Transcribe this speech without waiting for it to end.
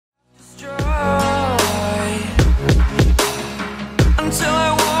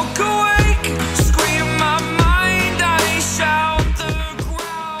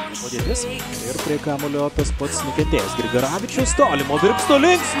prie kamulio tas pats nukentėjęs Grigaravičius. Tolimo virpsto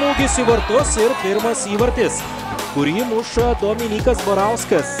link, smūgis į vartus ir pirmas įvartis, kurį muša Dominykas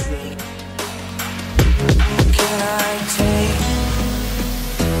Barauskas.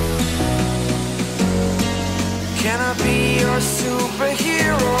 Can I be your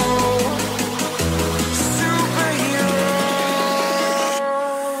superhero?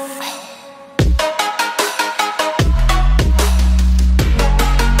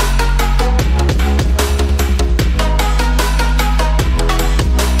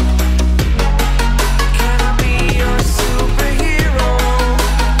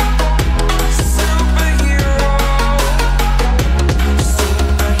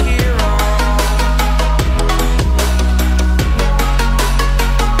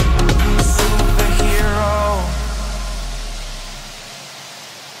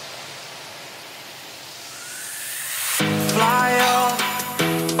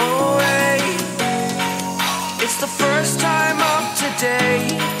 The first time of today,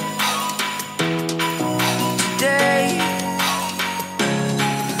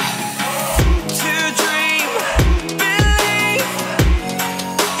 to dream, believe,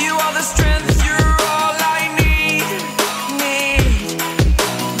 you are the strength, you're all I need.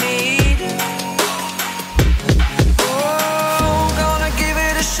 Oh, gonna give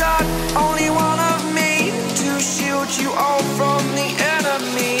it a shot, only one of me, to shield you all from the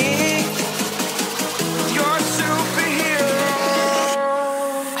enemy.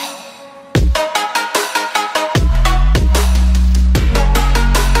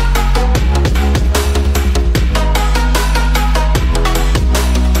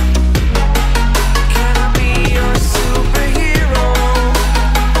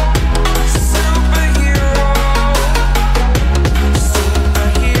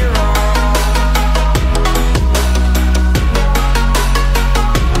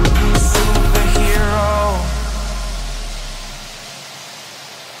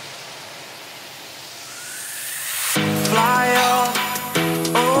 Fly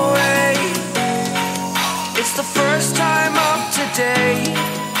away, it's the first time of today,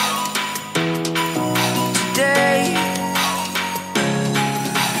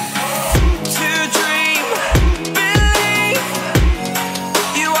 to dream, believe,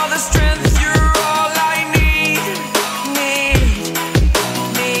 you are the strength, you're all I need.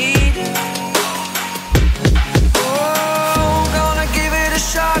 Oh, gonna give it a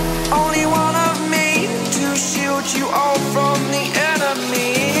shot, only one of me, to shield you all from the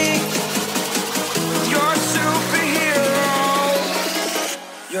enemy. You're a superhero.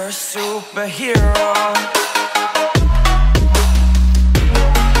 You're a superhero.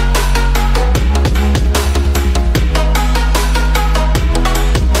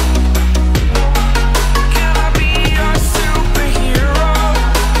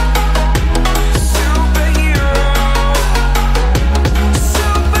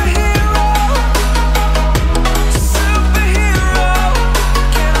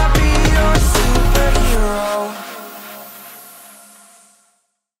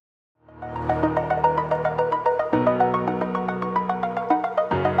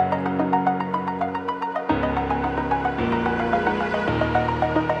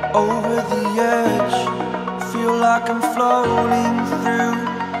 Over the edge, feel like I'm floating through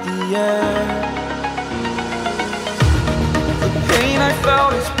the air. The pain I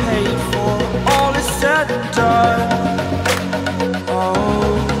felt is paid for, all is said and done.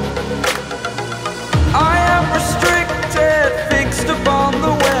 Oh, I am restricted, fixed upon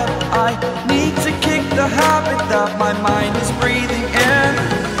the web. I need to kick the habit that my mind is breathing in.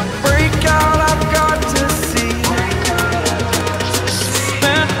 Break out, I've got to see.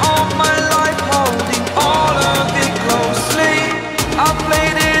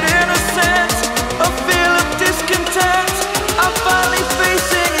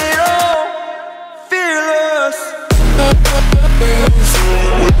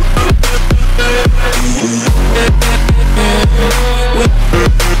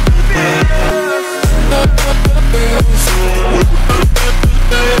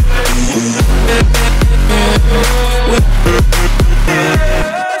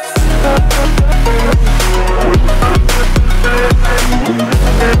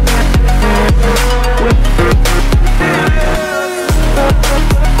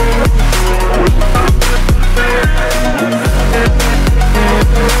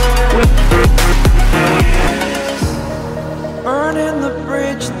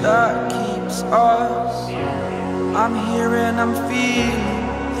 I'm here and I'm feeling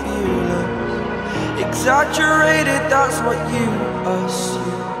exaggerated, that's what you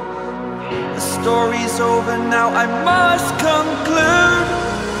assume. The story's over now, I must conclude.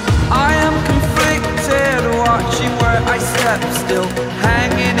 I am conflicted. conflicted, watching where I step still,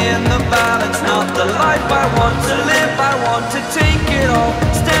 hanging in the balance. Not the life I want to live, I want to take it all,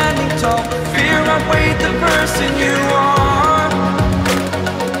 standing tall, fear outweighed the person you are.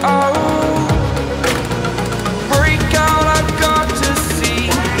 Oh, break out, I've got to see.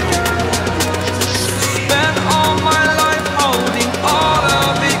 Spent all my life holding all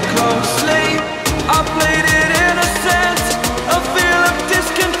of it closely. I played it innocent, a feel of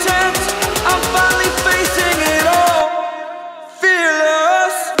discontent. I'm finally facing it all,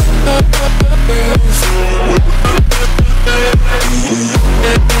 fearless.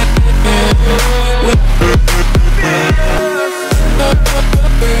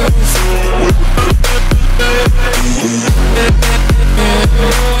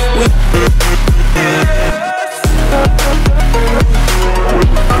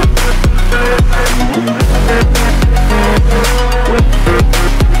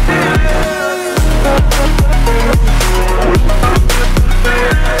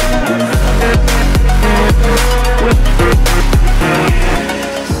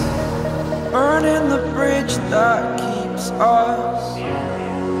 Burning the bridge that keeps us.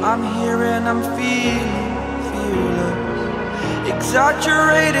 I'm here and I'm feeling fearless.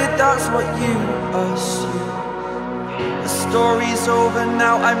 Exaggerated, that's what you assume. The story's over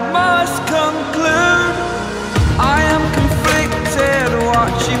now, I must conclude. I am conflicted,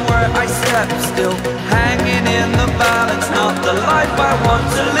 watching where I step still, hanging in the balance. Not the life I want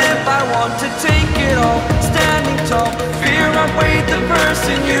to live, I want to take it all, standing tall, fear outweighed the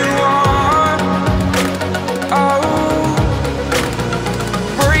person you are. Oh,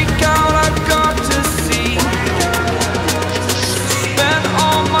 break out, I've got to see. Spent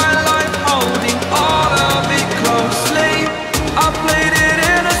all my life holding all of it closely. I played it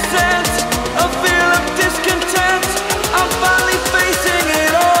innocent, a feel of discontent. I'm finally facing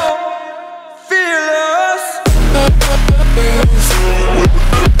it all, fearless.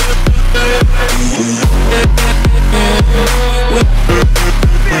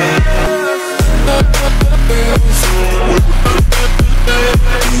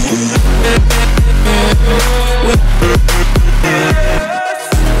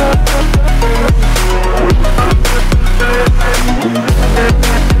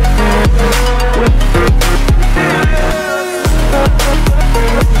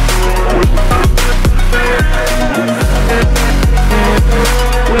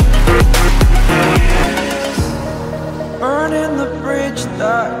 Burning the bridge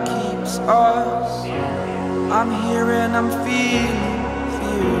that keeps us. I'm here and I'm feeling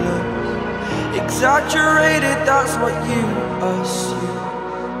fearless. Exaggerated, that's what you assume.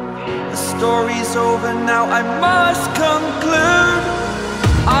 The story's over now, I must conclude.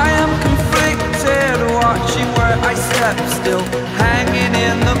 I am conflicted, watching where I step still, hanging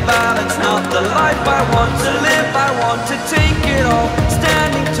in the balance. Not the life I want to live, I want to take it all,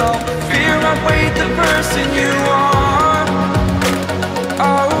 standing tall, fear outweighed the person you are.